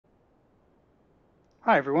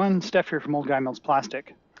Hi everyone, Steph here from Old Guy Melts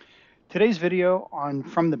Plastic. Today's video on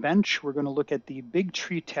From the Bench, we're going to look at the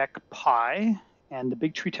BTT Pi, and the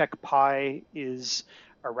BTT Pi is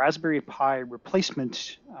a Raspberry Pi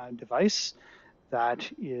replacement device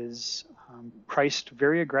that is priced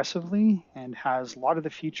very aggressively and has a lot of the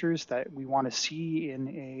features that we want to see in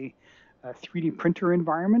a 3D printer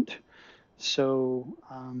environment. So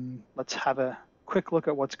let's have a quick look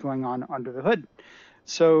at what's going on under the hood.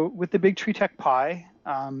 So with the BTT Pi,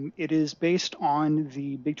 it is based on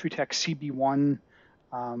the BTT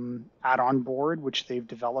CB1 add-on board, which they've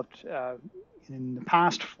developed in the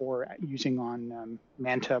past for using on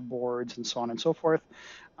Manta boards and so on and so forth.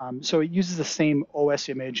 So it uses the same OS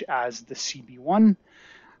image as the CB1.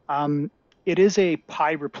 It is a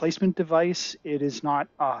Pi replacement device. It is not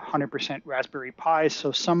 100% Raspberry Pi,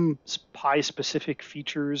 so some Pi-specific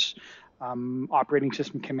features, operating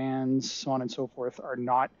system commands, so on and so forth, are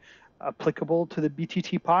not applicable to the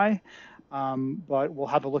BTT Pi, but we'll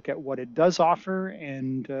have a look at what it does offer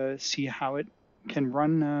and see how it can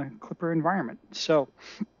run a Clipper environment. So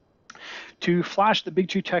to flash the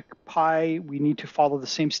BTT Pi, we need to follow the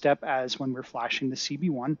same step as when we're flashing the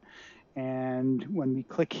CB1. And when we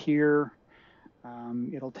click here,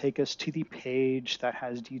 it'll take us to the page that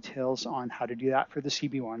has details on how to do that for the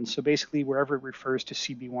CB1. So basically, wherever it refers to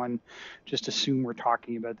CB1, just assume we're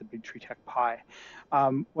talking about the BTT Pi.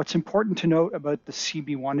 What's important to note about the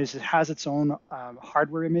CB1 is it has its own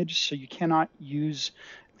hardware image, so you cannot use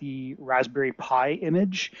the Raspberry Pi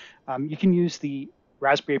image. You can use the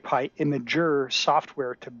Raspberry Pi Imager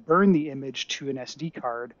software to burn the image to an SD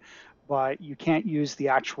card, but you can't use the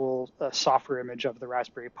actual software image of the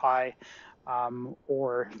Raspberry Pi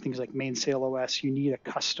or things like Mainsail OS. You need a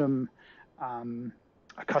custom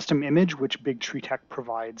image, which BTT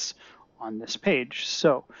provides on this page.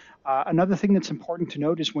 So another thing that's important to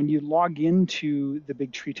note is when you log into the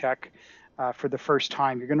BTT for the first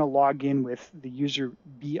time, you're going to log in with the user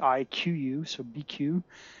BIQU, so BQ,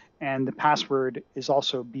 and the password is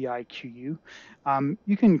also BIQU.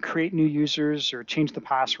 You can create new users or change the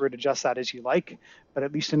password, adjust that as you like, but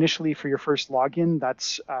at least initially for your first login,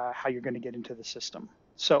 that's how you're going to get into the system.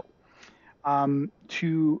 So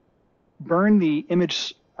to burn the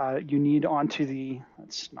image you need onto the,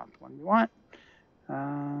 that's not the one we want.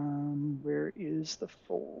 Where is the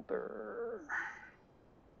folder?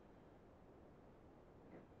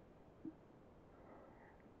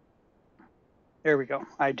 There we go.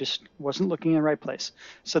 I just wasn't looking in the right place.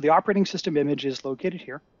 So the operating system image is located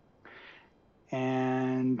here.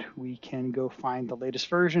 And we can go find the latest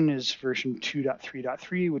version is version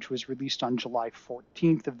 2.3.3, which was released on July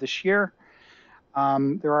 14th of this year.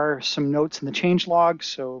 There are some notes in the changelog,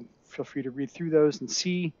 so feel free to read through those and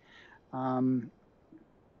see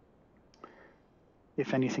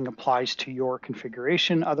if anything applies to your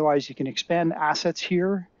configuration. Otherwise, you can expand assets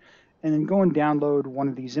here and then go and download one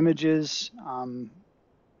of these images.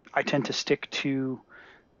 I tend to stick to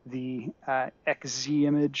the XZ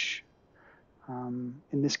image. In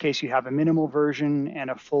this case, you have a minimal version and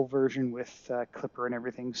a full version with Clipper and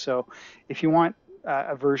everything. So if you want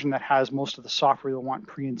a version that has most of the software you'll want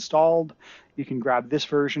pre-installed, you can grab this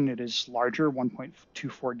version. It is larger, 1.24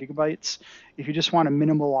 gigabytes. If you just want a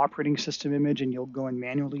minimal operating system image and you'll go and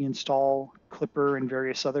manually install Clipper and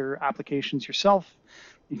various other applications yourself,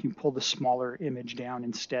 you can pull the smaller image down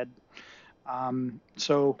instead.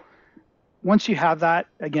 So once you have that,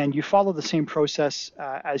 again, you follow the same process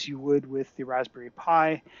as you would with the Raspberry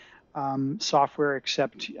Pi software,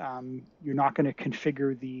 except you're not going to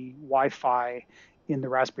configure the Wi-Fi in the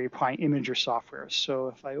Raspberry Pi Imager software. So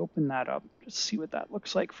if I open that up, just see what that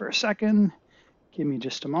looks like for a second. Give me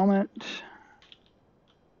just a moment.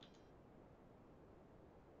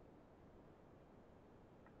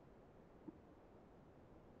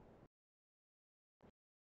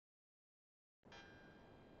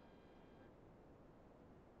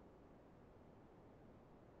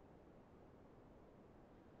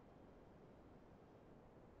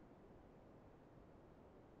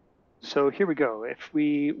 So here we go. If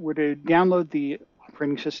we were to download the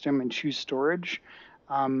operating system and choose storage,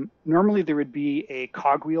 normally there would be a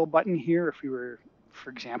cogwheel button here if we were, for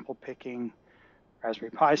example, picking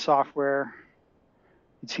Raspberry Pi software.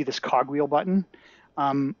 You'd see this cogwheel button.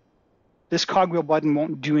 This cogwheel button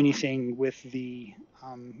won't do anything with the,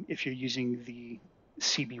 if you're using the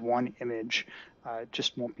CB1 image, it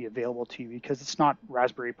just won't be available to you because it's not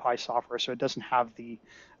Raspberry Pi software, so it doesn't have the,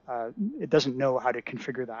 it doesn't know how to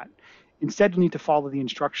configure that. Instead, you need to follow the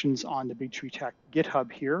instructions on the BTT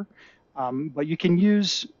GitHub here, but you can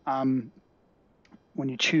use, when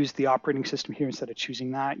you choose the operating system here, instead of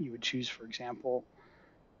choosing that, you would choose, for example,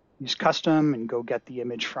 use custom and go get the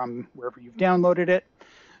image from wherever you've downloaded it.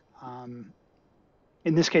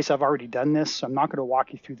 In this case, I've already done this, so I'm not going to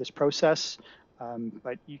walk you through this process,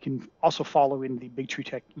 but you can also follow in the Big Tree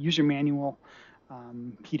Tech user manual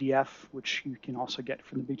PDF, which you can also get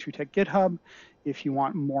from the Big Tree Tech GitHub if you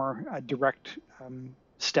want more direct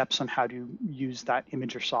steps on how to use that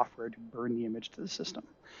imager software to burn the image to the system.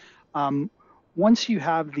 Once you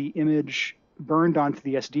have the image burned onto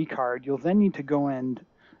the SD card, you'll then need to go and,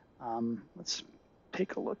 let's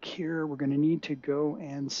take a look here. We're going to need to go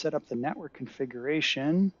and set up the network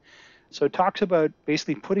configuration. So it talks about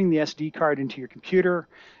basically putting the SD card into your computer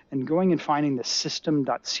and going and finding the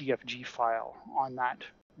system.cfg file on that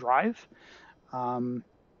drive.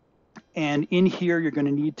 And in here, you're going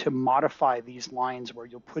to need to modify these lines where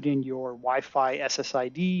you'll put in your Wi-Fi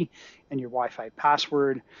SSID and your Wi-Fi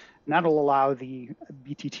password. And that'll allow the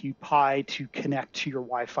BTT Pi to connect to your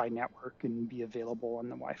Wi-Fi network and be available on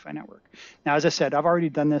the Wi-Fi network. Now, as I said, I've already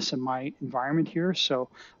done this in my environment here, so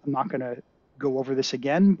I'm not going to go over this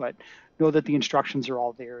again, but know that the instructions are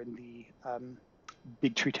all there in the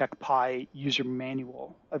Big Tree Tech Pi user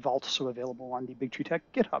manual, also available on the Big Tree Tech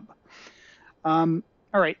GitHub.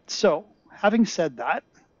 All right, so having said that,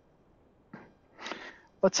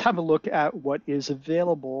 let's have a look at what is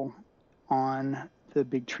available on the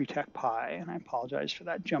Big Tree Tech Pi, and I apologize for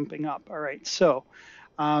that jumping up. All right, so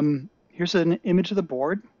here's an image of the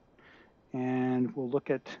board, and we'll look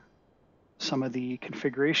at some of the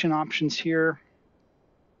configuration options here.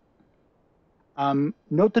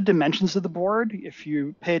 Note the dimensions of the board. If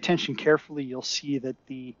you pay attention carefully, you'll see that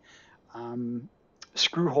the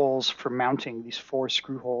screw holes for mounting, these 4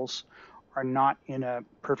 screw holes, are not in a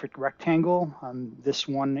perfect rectangle. This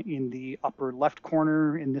one in the upper left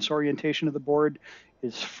corner in this orientation of the board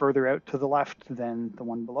is further out to the left than the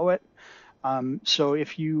one below it. So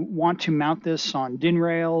if you want to mount this on DIN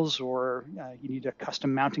rails or you need a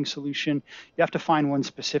custom mounting solution, you have to find one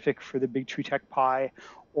specific for the Big Tree Tech Pi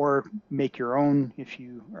or make your own if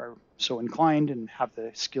you are so inclined and have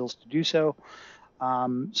the skills to do so.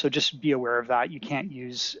 So just be aware of that. You can't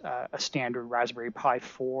use a standard Raspberry Pi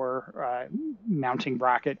 4 mounting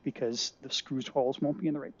bracket because the screw holes won't be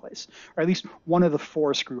in the right place, or at least one of the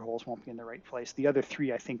 4 screw holes won't be in the right place. The other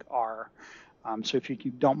 3, I think, are. So if you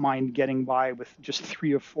don't mind getting by with just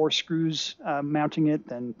 3 of 4 screws mounting it,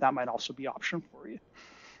 then that might also be an option for you.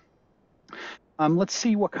 Let's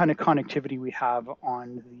see what kind of connectivity we have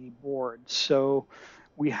on the board. So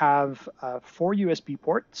we have 4 USB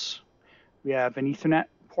ports. We have an Ethernet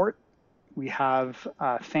port. We have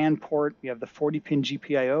a fan port. We have the 40-pin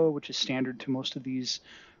GPIO, which is standard to most of these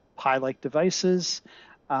Pi-like devices.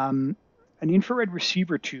 An infrared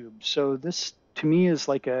receiver tube. So this, to me, is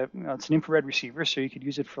like it's an infrared receiver, so you could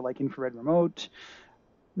use it for like infrared remote.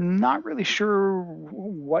 Not really sure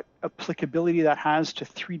what applicability that has to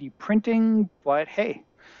 3D printing, but hey,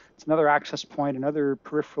 it's another access point, another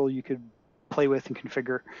peripheral you could play with and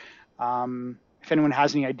configure. If anyone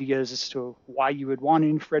has any ideas as to why you would want an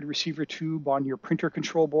infrared receiver tube on your printer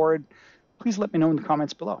control board, please let me know in the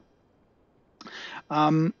comments below.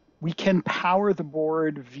 We can power the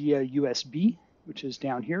board via USB, which is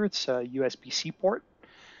down here. It's a USB-C port.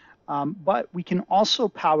 But we can also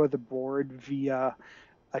power the board via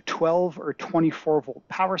a 12 or 24 volt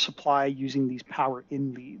power supply using these power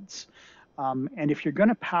in leads. And if you're going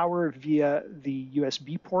to power via the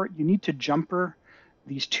USB port, you need to jumper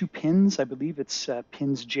these 2 pins. I believe it's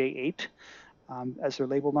pins J8 as they're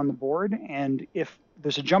labeled on the board. And if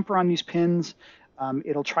there's a jumper on these pins,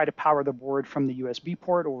 it'll try to power the board from the USB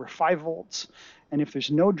port over 5 volts. And if there's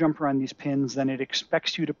no jumper on these pins, then it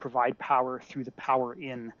expects you to provide power through the power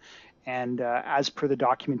in. And as per the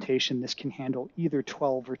documentation, this can handle either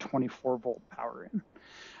 12 or 24 volt power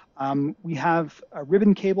in. We have a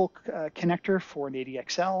ribbon cable connector for an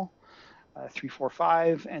ADXL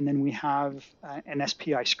 345, and then we have an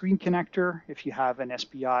SPI screen connector if you have an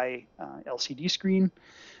SPI LCD screen.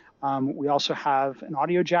 We also have an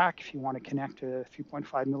audio jack if you want to connect a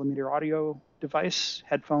 3.5 millimeter audio device,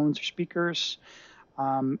 headphones or speakers.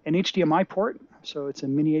 An HDMI port, so it's a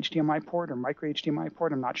mini HDMI port or micro HDMI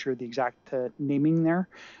port. I'm not sure the exact naming there,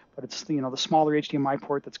 but it's the smaller HDMI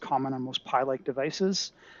port that's common on most Pi-like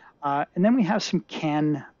devices. And then we have some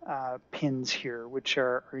CAN pins here, which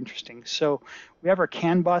are interesting. So we have our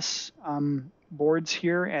CAN bus boards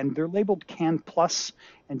here, and they're labeled CAN plus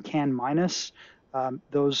and CAN minus.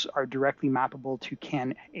 Those are directly mappable to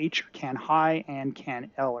CAN H or CAN high and CAN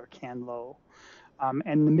L or CAN low.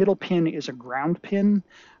 And the middle pin is a ground pin.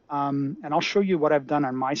 And I'll show you what I've done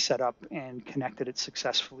on my setup and connected it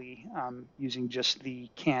successfully using just the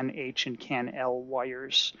CAN H and CAN L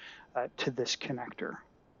wires to this connector.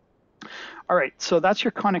 All right, so that's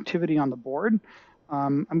your connectivity on the board.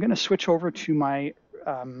 I'm going to switch over to my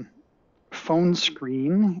phone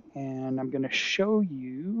screen, and I'm going to show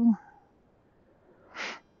you.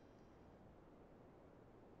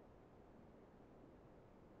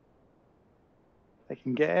 I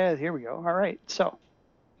can get, here we go. All right, so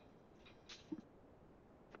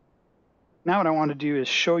now what I want to do is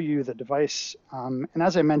show you the device. And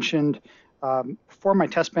as I mentioned, for my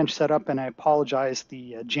test bench setup, and I apologize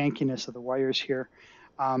the jankiness of the wires here,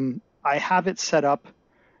 I have it set up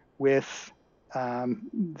with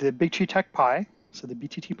the Big Tree Tech Pi, so the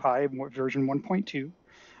BTT Pi version 1.2.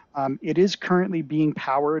 It is currently being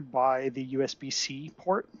powered by the USB-C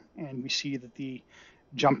port, and we see that the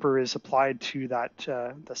jumper is applied to that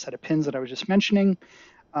the set of pins that I was just mentioning.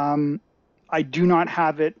 I do not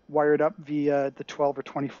have it wired up via the 12 or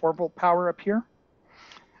 24 volt power up here.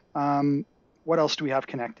 What else do we have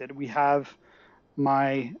connected? We have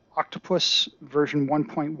my Octopus version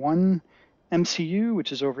 1.1 MCU,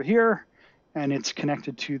 which is over here, and it's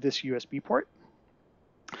connected to this USB port.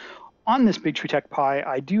 On this Big Tree Tech Pi,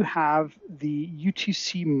 I do have the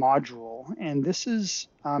U2C module, and this is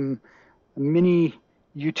a mini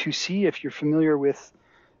U2C. If you're familiar with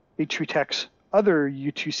Big Tree Tech's other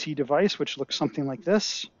U2C device, which looks something like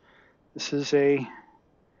this, this is a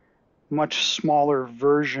much smaller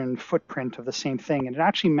version footprint of the same thing, and it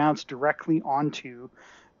actually mounts directly onto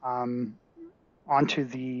the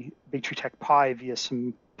Big Tree Tech Pi via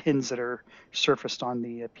some pins that are surfaced on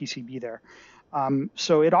the PCB there.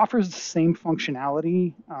 So it offers the same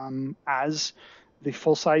functionality as the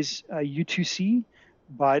full-size U2C,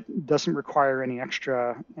 but doesn't require any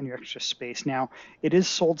extra space. Now, it is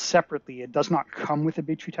sold separately. It does not come with a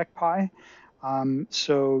Big Tree Tech Pi,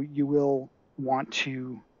 so you will want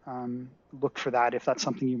to look for that if that's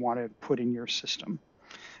something you want to put in your system.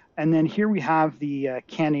 And then here we have the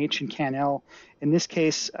CAN H and CAN L. In this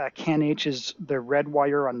case, CAN H is the red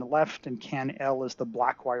wire on the left, and CAN L is the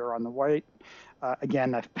black wire on the right.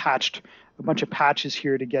 Again, I've patched a bunch of patches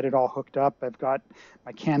here to get it all hooked up. I've got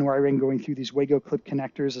my CAN wiring going through these Wago clip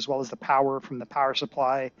connectors, as well as the power from the power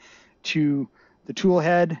supply to the tool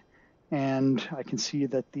head. And I can see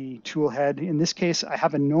that the tool head, in this case, I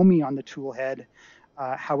have a NOMI on the tool head.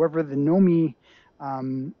 However, the NOMI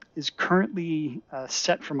is currently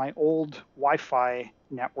set for my old Wi-Fi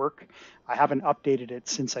network. I haven't updated it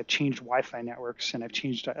since I've changed Wi-Fi networks and I've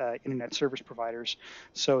changed internet service providers.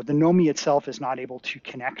 So the NOMI itself is not able to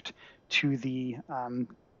connect to the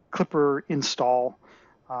Clipper install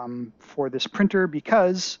for this printer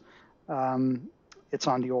because it's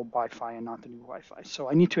on the old Wi-Fi and not the new Wi-Fi. So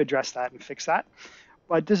I need to address that and fix that.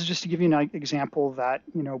 But this is just to give you an example that,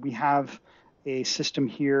 you know, we have a system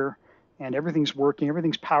here and everything's working,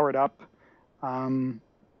 everything's powered up,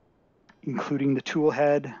 including the tool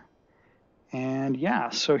head. And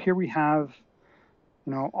yeah, so here we have,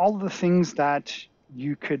 you know, all of the things that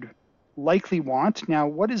you could likely want. Now,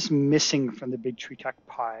 what is missing from the Big Tree Tech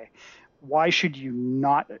Pi? Why should you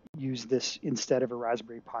not use this instead of a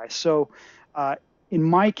Raspberry Pi? So in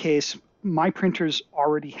my case, my printers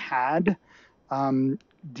already had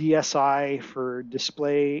DSI for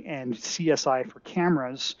display and CSI for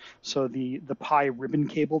cameras. So the Pi ribbon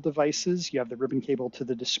cable devices, you have the ribbon cable to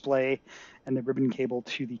the display and the ribbon cable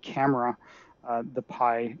to the camera, the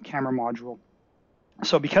Pi camera module.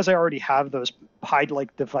 So because I already have those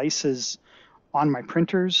Pi-like devices on my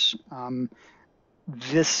printers,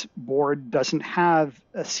 this board doesn't have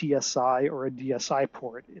a CSI or a DSI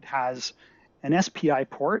port. It has an SPI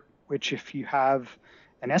port, which if you have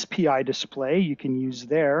an SPI display, you can use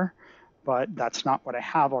there, but that's not what I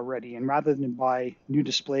have already. And rather than buy new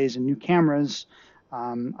displays and new cameras,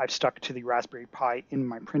 I've stuck to the Raspberry Pi in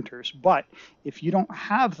my printers. But if you don't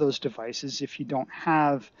have those devices, if you don't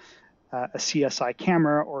have a CSI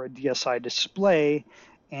camera or a DSI display,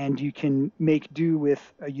 and you can make do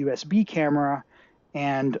with a USB camera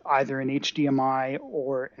and either an HDMI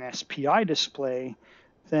or an SPI display,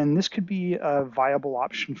 then this could be a viable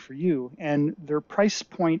option for you. And their price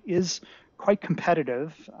point is quite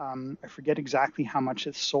competitive. I forget exactly how much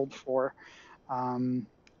it's sold for.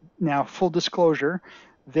 Now, full disclosure,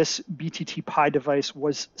 this BTT Pi device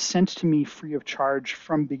was sent to me free of charge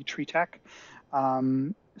from Big Tree Tech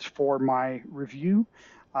for my review.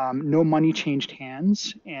 No money changed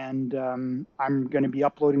hands, and I'm going to be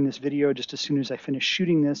uploading this video just as soon as I finish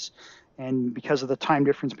shooting this. And because of the time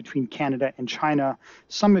difference between Canada and China,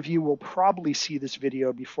 some of you will probably see this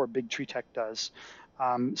video before Big Tree Tech does.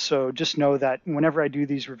 So just know that whenever I do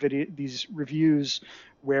these reviews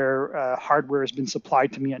where hardware has been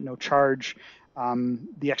supplied to me at no charge,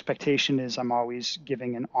 The expectation is I'm always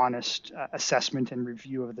giving an honest assessment and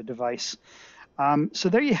review of the device. So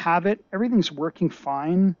there you have it. Everything's working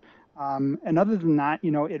fine. And other than that,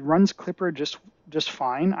 it runs Clipper just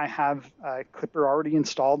fine. I have Clipper already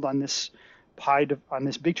installed on this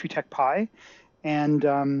Big Tree Tech Pi,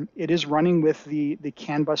 and it is running with the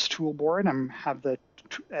CAN bus tool board. I have the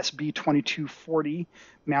SB2240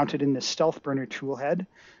 mounted in the Stealth Burner tool head,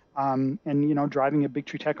 and driving a Big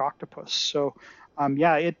Tree Tech Octopus. So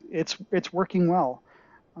yeah, it's working well.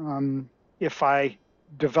 If I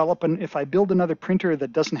build another printer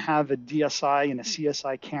that doesn't have a DSI and a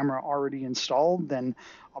CSI camera already installed, then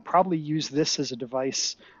I'll probably use this as a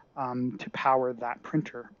device to power that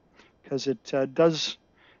printer, because it does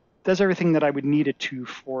everything that I would need it to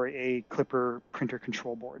for a Clipper printer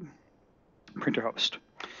control board, printer host.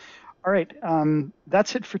 All right,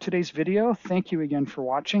 that's it for today's video. Thank you again for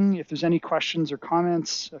watching. If there's any questions or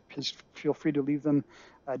comments, please feel free to leave them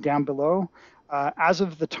down below. As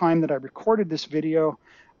of the time that I recorded this video,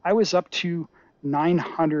 I was up to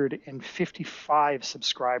 955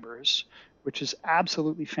 subscribers, which is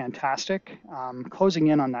absolutely fantastic. Closing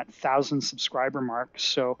in on that 1,000 subscriber mark.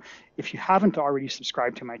 So if you haven't already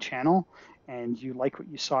subscribed to my channel and you like what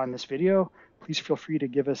you saw in this video, please feel free to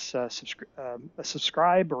give us a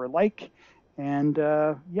subscribe or a like. And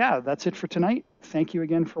yeah, that's it for tonight. Thank you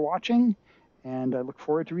again for watching, and I look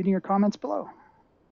forward to reading your comments below.